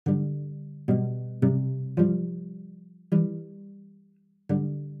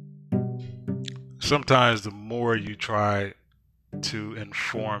sometimes the more you try to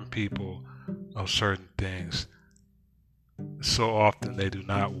inform people of certain things, so often they do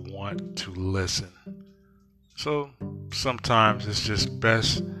not want to listen. So sometimes it's just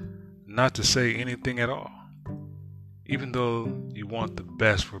best not to say anything at all. Even though you want the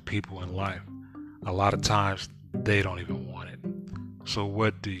best for people in life, a lot of times they don't even want it. So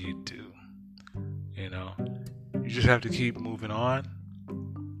what do? You know, you just have to keep moving on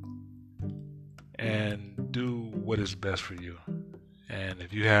and do what is best for you. And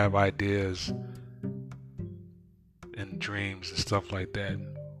if you have ideas and dreams and stuff like that,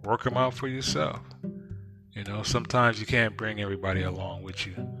 work them out for yourself. Sometimes you can't bring everybody along with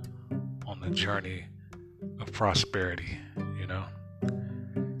you on the journey of prosperity, you know.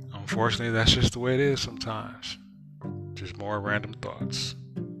 Unfortunately, that's just the way it is sometimes. Just more random thoughts.